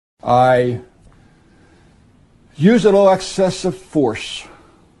I used a little excessive force,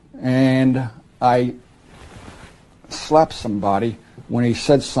 and I slapped somebody when he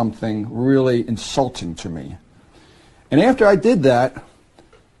said something really insulting to me. And after I did that,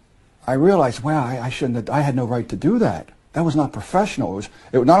 I realized, wow, I shouldn't have, I had no right to do that. That was not professional. It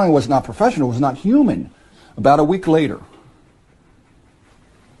not only was not professional, it was not human. About a week later,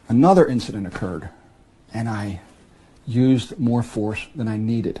 another incident occurred, and I used more force than I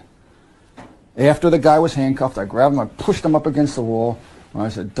needed. After the guy was handcuffed, I grabbed him, I pushed him up against the wall, and I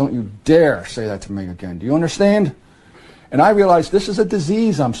said, don't you dare say that to me again. Do you understand? And I realized this is a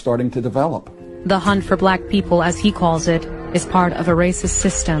disease I'm starting to develop. The hunt for black people, as he calls it, is part of a racist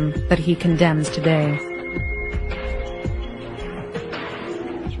system that he condemns today.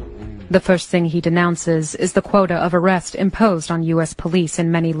 The first thing he denounces is the quota of arrest imposed on U.S. police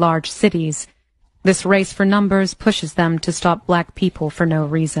in many large cities. This race for numbers pushes them to stop black people for no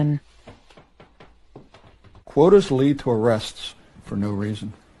reason. Quotas lead to arrests for no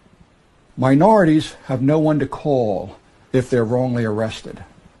reason. Minorities have no one to call if they're wrongly arrested.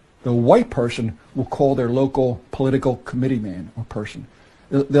 The white person will call their local political committee man or person.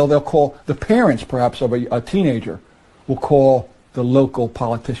 They'll call the parents, perhaps, of a teenager, will call the local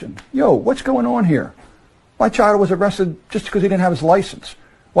politician. Yo, what's going on here? My child was arrested just because he didn't have his license.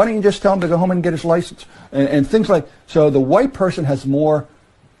 Why don't you just tell him to go home and get his license? And things like, so the white person has more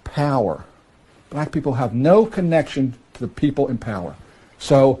power. Black people have no connection to the people in power.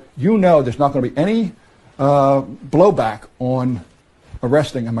 So you know there's not going to be any blowback on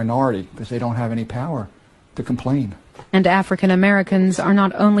arresting a minority because they don't have any power to complain. And African Americans are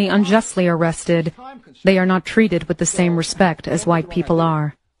not only unjustly arrested, they are not treated with the same respect as white people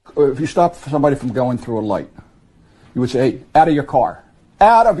are. If you stop somebody from going through a light, you would say, hey, out of your car.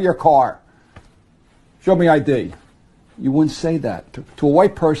 Out of your car. Show me ID. You wouldn't say that. To a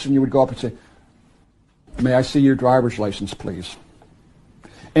white person, you would go up and say, may I see your driver's license, please?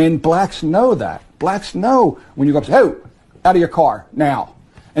 And blacks know that. Blacks know when you go up and say, hey, out of your car, now.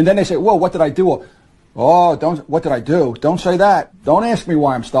 And then they say, whoa, what did I do? Oh, what did I do? Don't say that. Don't ask me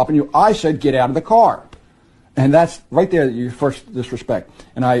why I'm stopping you. I said get out of the car. And that's right there, your first disrespect.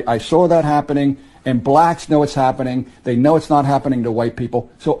 And I saw that happening, and blacks know it's happening. They know it's not happening to white people,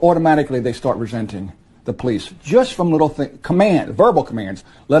 so automatically they start resenting the police. Just from little verbal commands,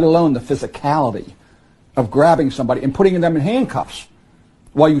 let alone the physicality of grabbing somebody and putting them in handcuffs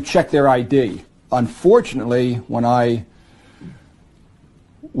while you check their ID. Unfortunately, when I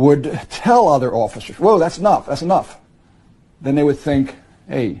would tell other officers, whoa, that's enough, then they would think,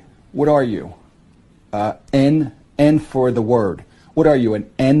 hey, what are you? N for the word. What are you, an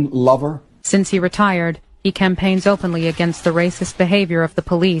N lover? Since he retired, he campaigns openly against the racist behavior of the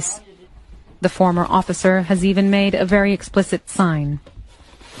police. The former officer has even made a very explicit sign.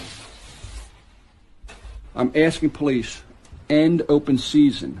 I'm asking police, end open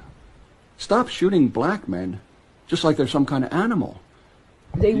season. Stop shooting black men just like they're some kind of animal.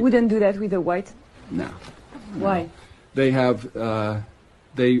 They wouldn't do that with a white? No. Why? They have,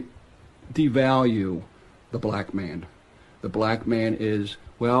 they devalue the black man. The black man is,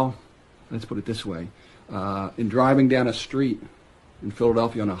 well, let's put it this way. In driving down a street in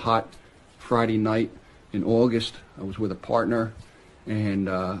Philadelphia on a hot Friday night in August, I was with a partner, and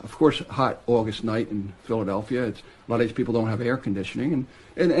of course, hot August night in Philadelphia, a lot of these people don't have air conditioning,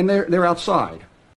 and they're outside.